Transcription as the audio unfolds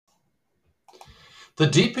The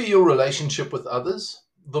deeper your relationship with others,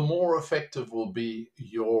 the more effective will be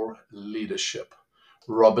your leadership.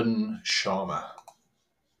 Robin Sharma.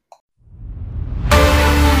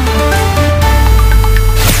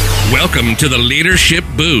 Welcome to the Leadership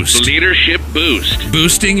Boost. Leadership Boost.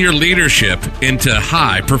 Boosting your leadership into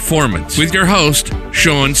high performance with your host,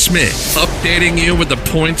 Sean Smith. Updating you with the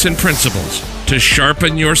points and principles to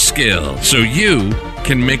sharpen your skill so you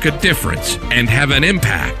can make a difference and have an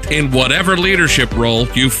impact in whatever leadership role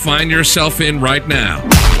you find yourself in right now.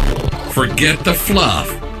 Forget the fluff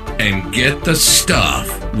and get the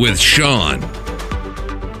stuff with Sean.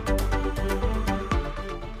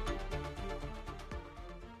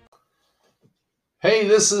 Hey,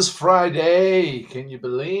 this is Friday. Can you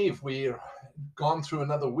believe we've gone through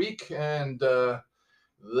another week and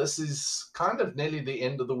this is kind of nearly the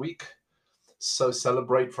end of the week. So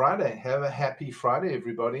celebrate Friday. Have a happy Friday,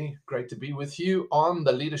 everybody. Great to be with you on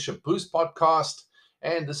the Leadership Boost podcast.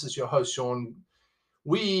 And this is your host, Sean.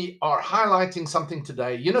 We are highlighting something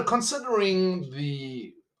today. Considering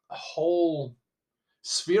the whole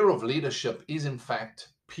sphere of leadership is in fact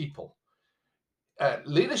people.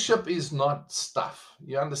 Leadership is not stuff.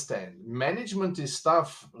 You understand? Management is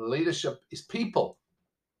stuff. Leadership is people.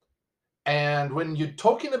 And when you're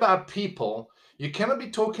talking about people, you cannot be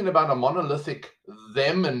talking about a monolithic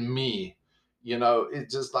them and me.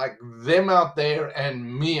 It's just like them out there and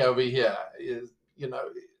me over here.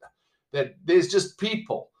 That there's just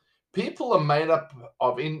people. People are made up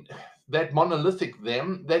of in that monolithic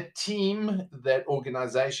them, that team, that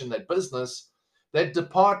organization, that business, that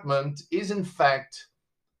department is in fact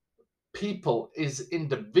people, is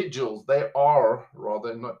individuals. They are,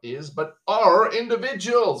 rather not is, but are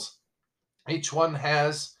individuals. Each one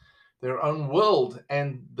has their own world.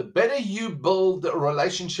 And the better you build a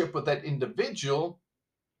relationship with that individual,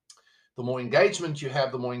 the more engagement you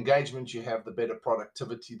have, the better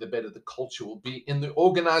productivity, the better the culture will be in the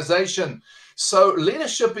organization. So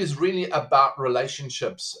leadership is really about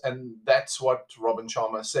relationships. And that's what Robin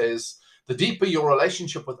Sharma says. The deeper your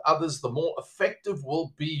relationship with others, the more effective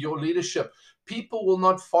will be your leadership. People will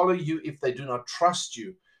not follow you if they do not trust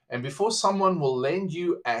you. And before someone will lend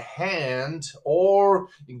you a hand or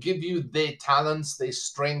give you their talents, their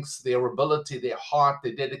strengths, their ability, their heart,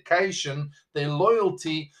 their dedication, their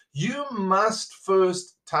loyalty, you must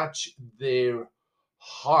first touch their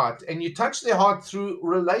heart. And you touch their heart through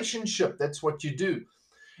relationship. That's what you do.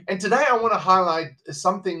 And today I want to highlight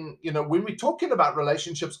something, when we're talking about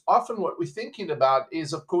relationships, often what we're thinking about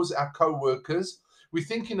is, of course, our co-workers. We're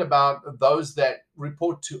thinking about those that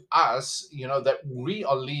report to us, that we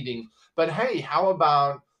are leading. But hey, how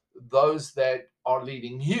about those that are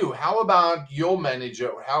leading you? How about your manager?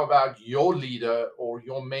 Or how about your leader or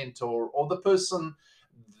your mentor or the person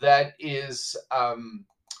that is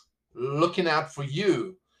looking out for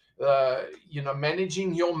you?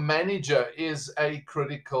 Managing your manager is a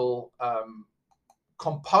critical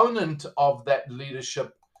component of that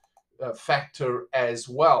leadership factor as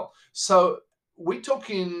well. So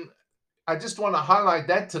I just want to highlight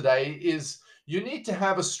that today is you need to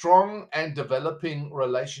have a strong and developing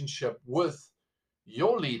relationship with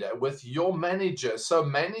your leader, with your manager. So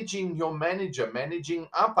managing your manager, managing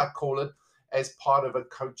up, I call it, as part of a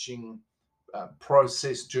coaching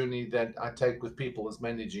process journey that I take with people is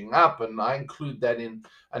managing up. And I include that in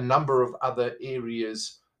a number of other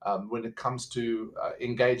areas when it comes to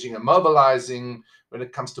engaging and mobilizing, when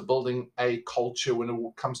it comes to building a culture, when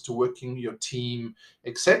it comes to working your team,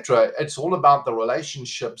 etc. It's all about the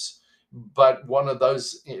relationships. But one of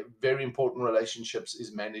those very important relationships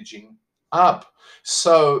is managing up.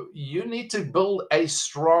 So you need to build a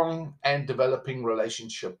strong and developing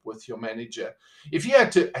relationship with your manager. If you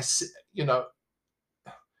had to,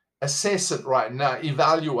 assess it right now,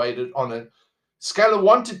 evaluate it on a scale of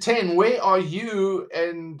 1 to 10, where are you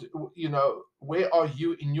and, where are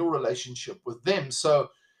you in your relationship with them? So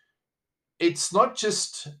it's not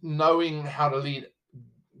just knowing how to lead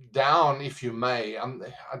down, if you may.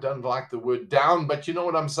 I don't like the word down, but you know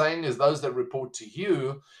what I'm saying is those that report to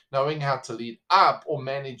you, knowing how to lead up or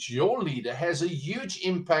manage your leader has a huge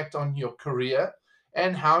impact on your career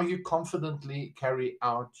and how you confidently carry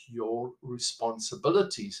out your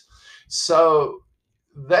responsibilities. So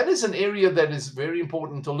that is an area that is very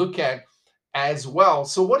important to look at as well.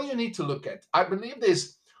 So what do you need to look at? I believe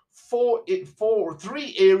there's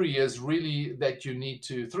three areas really that you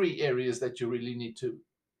really need to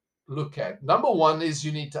look at. Number one is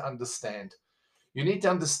you need to understand. You need to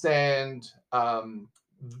understand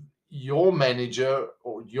your manager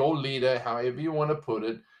or your leader, however you want to put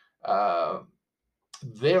it,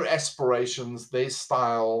 their aspirations, their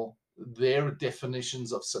style, their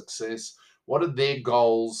definitions of success? What are their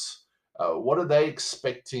goals? What are they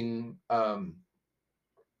expecting?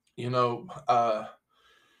 You know,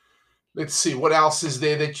 let's see, what else is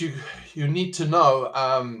there that you need to know?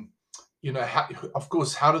 You know, how, of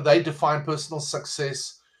course, how do they define personal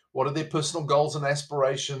success? What are their personal goals and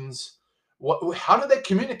aspirations? How do they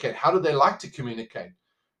communicate? How do they like to communicate?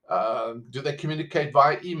 Do they communicate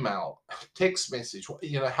via email, text message?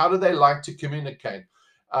 You know, how do they like to communicate?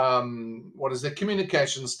 What is their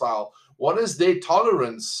communication style? What is their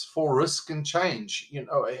tolerance for risk and change? You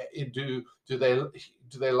know, do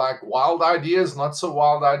they like wild ideas, not so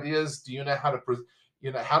wild ideas? Do you know how to,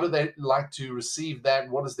 you know, how do they like to receive that?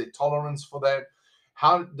 What is their tolerance for that?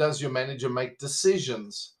 How does your manager make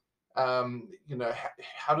decisions? You know,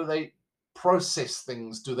 how do they process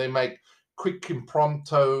things? Do they make quick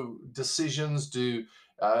impromptu decisions? Do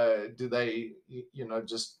they, you know,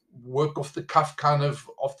 just work off the cuff, kind of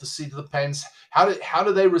off the seat of the pants? How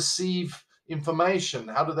do they receive information?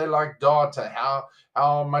 How do they like data?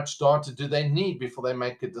 How much data do they need before they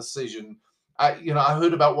make a decision? You know, I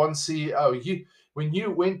heard about one CEO. When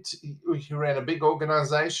you ran a big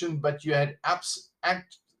organization, but you had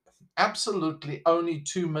absolutely only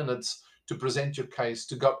 2 minutes to present your case,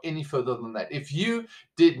 to go any further than that. If you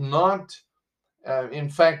did not, in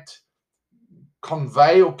fact,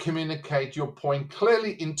 convey or communicate your point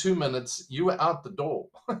clearly in 2 minutes, you were out the door.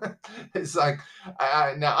 It's like,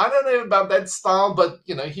 now I don't know about that style, but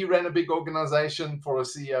you know, he ran a big organization for a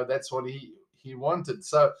CEO. That's what he wanted.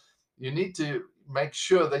 So you need to make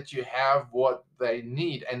sure that you have what they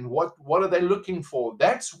need, and what are they looking for.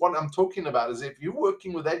 That's what I'm talking about. Is if you're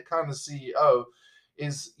working with that kind of CEO,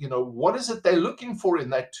 is, you know, what is it they're looking for in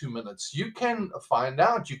that 2 minutes? You can find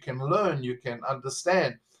out, you can learn, you can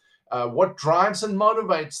understand. What drives and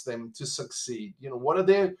motivates them to succeed? You know, what are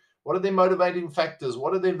their motivating factors?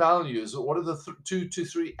 What are their values? What are the 2 to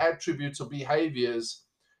 3 attributes or behaviors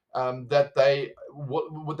that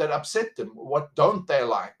that upset them? What don't they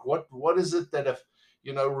like? What is it that, if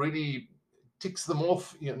you know, really ticks them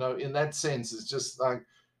off? You know, in that sense, it's just like,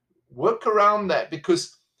 work around that,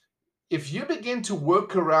 because if you begin to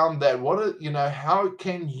work around that, how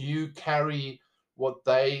can you carry what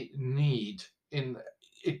they need in?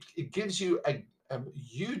 It gives you a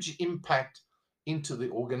huge impact into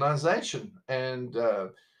the organization, and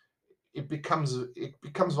it becomes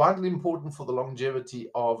vitally important for the longevity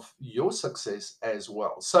of your success as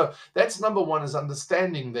well. So that's number one, is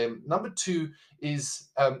understanding them. Number two is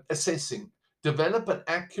assessing. Develop an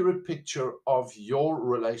accurate picture of your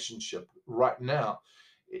relationship right now.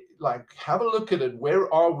 Like, have a look at it.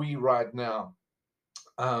 Where are we right now?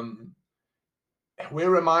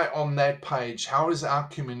 Where am I on that page? How is our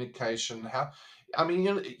communication?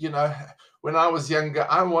 You know, when I was younger,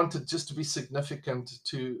 I wanted just to be significant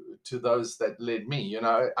to those that led me. You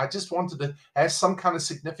know, I just wanted to have some kind of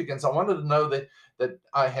significance. I wanted to know that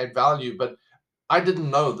I had value, but I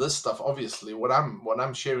didn't know this stuff. Obviously, what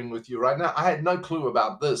I'm sharing with you right now, I had no clue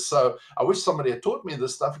about this. So I wish somebody had taught me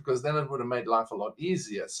this stuff, because then it would have made life a lot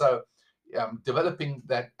easier. So developing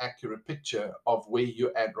that accurate picture of where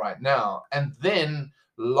you're at right now. And then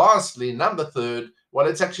lastly, number third, well,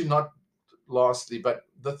 it's actually not lastly, but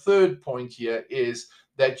the third point here is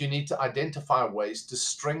that you need to identify ways to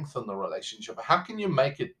strengthen the relationship. How can you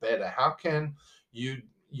make it better? How can you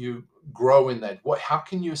grow in that? How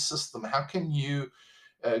can you assist them? How can you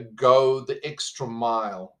go the extra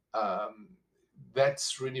mile?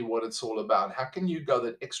 That's really what it's all about. How can you go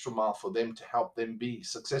that extra mile for them to help them be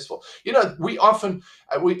successful? You know, we often,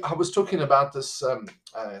 I was talking about this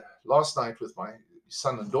last night with my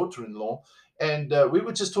son and daughter-in-law, and we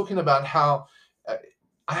were just talking about how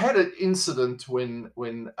I had an incident when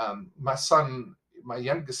my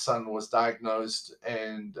youngest son was diagnosed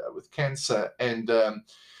and with cancer, and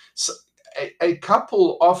so a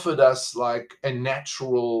couple offered us like a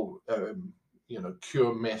natural,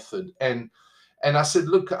 cure method, and I said,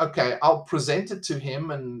 look, okay, I'll present it to him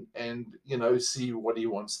and see what he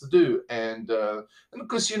wants to do. And of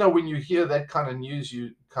course, when you hear that kind of news,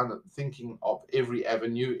 you kind of thinking of every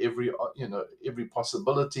avenue, every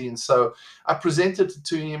possibility. And so I presented it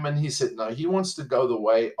to him, and he said, no, he wants to go the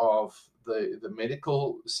way of the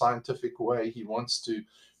medical scientific way. He wants to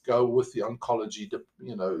go with the oncology,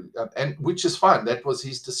 and which is fine. That was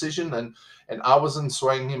his decision, and I wasn't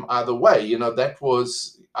swaying him either way. That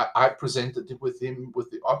was, I presented it with him with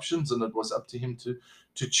the options, and it was up to him to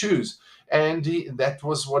choose, and that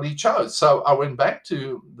was what he chose. So I went back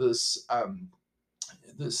to this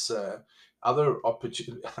other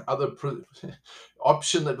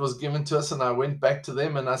option that was given to us, and I went back to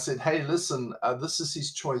them and I said, hey, listen, this is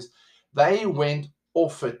his choice. They went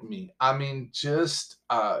off at me. I mean, just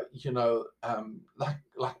like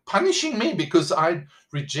punishing me because I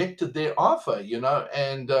rejected their offer,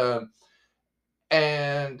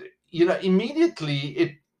 and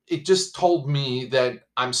immediately it just told me that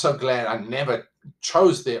I'm so glad I never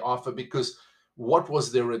chose their offer, because what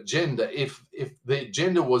was their agenda? If the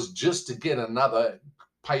agenda was just to get another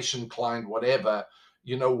patient, client, whatever,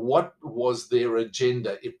 what was their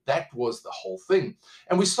agenda if that was the whole thing?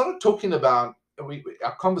 And we started talking about,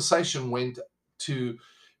 our conversation went to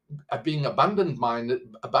being abundance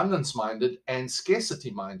minded and scarcity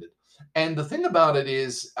minded. And the thing about it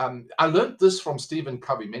is, I learned this from Stephen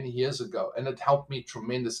Covey many years ago, and it helped me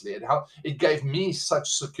tremendously. It gave me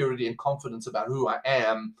such security and confidence about who I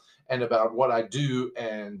am and about what I do,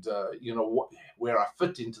 and where I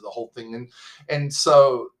fit into the whole thing. And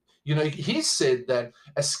so, he said that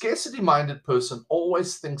a scarcity minded person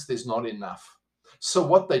always thinks there's not enough. So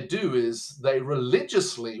what they do is they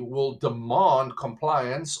religiously will demand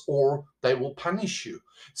compliance, or they will punish you.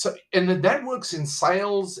 So, and that works in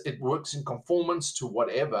sales, it works in conformance to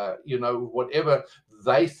whatever, whatever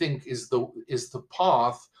they think is the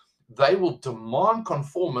path. They will demand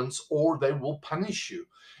conformance, or they will punish you.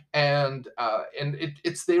 And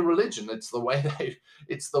it's their religion. It's the way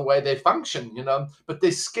they function, but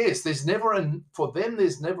they're scarce. For them,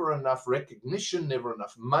 there's never enough recognition, never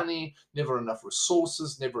enough money, never enough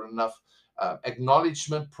resources, never enough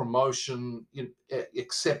acknowledgement, promotion,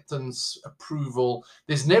 acceptance, approval.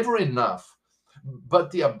 There's never enough. But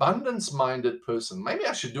the abundance-minded person, maybe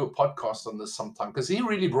I should do a podcast on this sometime, because he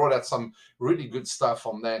really brought out some really good stuff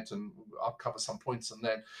on that, and I'll cover some points on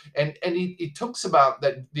that. And he talks about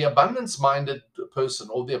that the abundance-minded person,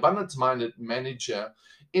 or the abundance-minded manager,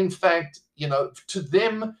 in fact, to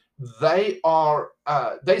them, they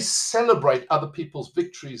celebrate other people's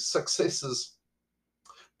victories, successes,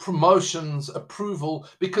 promotions, approval,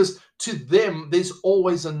 because to them there's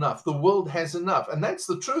always enough. The world has enough, and that's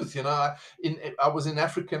the truth. I was in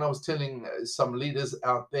Africa, and I was telling some leaders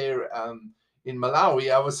out there in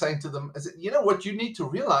Malawi. I was saying to them, I said, what you need to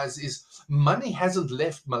realize is money hasn't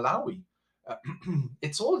left Malawi.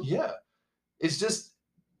 It's all here. It's just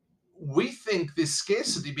we think there's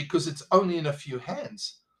scarcity because it's only in a few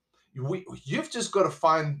hands. You've just got to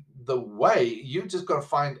find the way. You've just got to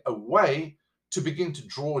find a way to begin to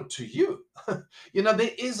draw it to you. There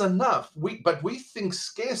is enough, but we think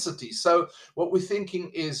scarcity. So what we're thinking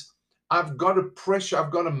is, I've got to pressure,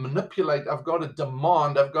 I've got to manipulate, I've got to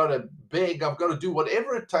demand, I've got to beg, I've got to do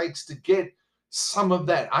whatever it takes to get some of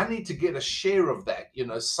that. I need to get a share of that,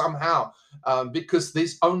 somehow, because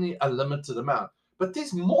there's only a limited amount. But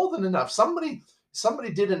there's more than enough. Somebody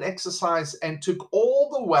did an exercise and took all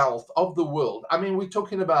the wealth of the world. I mean, we're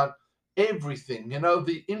talking about everything,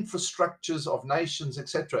 the infrastructures of nations,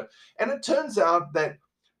 etc. And it turns out that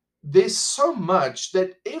there's so much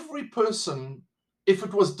that every person, if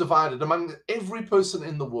it was divided among every person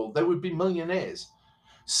in the world, they would be millionaires.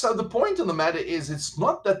 So the point of the matter is, it's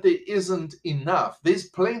not that there isn't enough. There's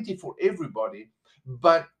plenty for everybody,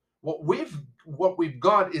 but what we've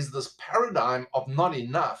got is this paradigm of not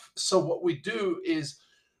enough. So what we do is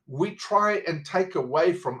we try and take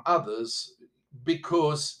away from others,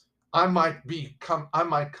 because I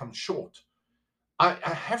might come short. I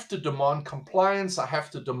have to demand compliance. I have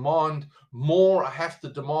to demand more. I have to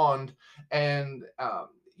demand, and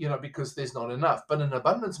because there's not enough. But an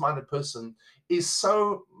abundance-minded person is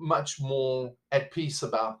so much more at peace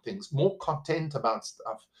about things, more content about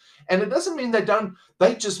stuff. And it doesn't mean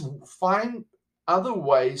they just find other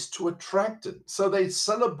ways to attract it. So they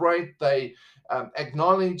celebrate, they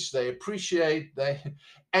acknowledge, they appreciate,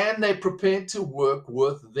 and they're prepared to work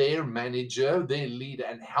with their manager, their leader,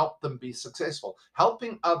 and help them be successful.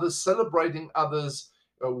 Helping others, celebrating others,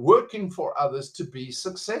 working for others to be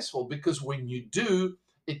successful. Because when you do,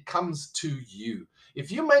 it comes to you. If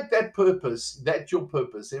you make that your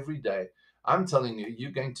purpose every day, I'm telling you,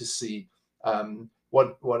 you're going to see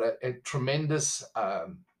what a tremendous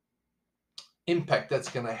impact that's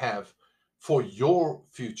going to have for your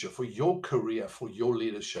future, for your career, for your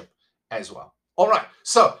leadership as well. All right,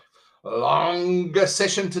 so longer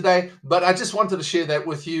session today, but I just wanted to share that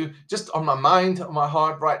with you, just on my mind, on my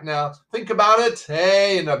heart right now. Think about it,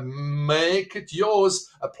 hey, and make it yours.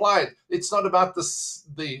 Apply it. It's not about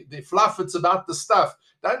the fluff, it's about the stuff.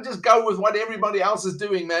 Don't just go with what everybody else is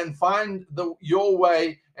doing, man. Find your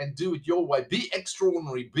way and do it your way. Be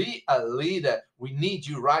extraordinary. Be a leader. We need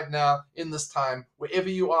you right now in this time, wherever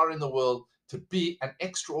you are in the world, to be an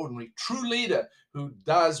extraordinary, true leader who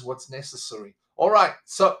does what's necessary. All right,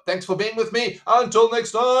 so thanks for being with me. Until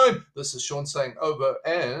next time, this is Sean saying over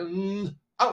and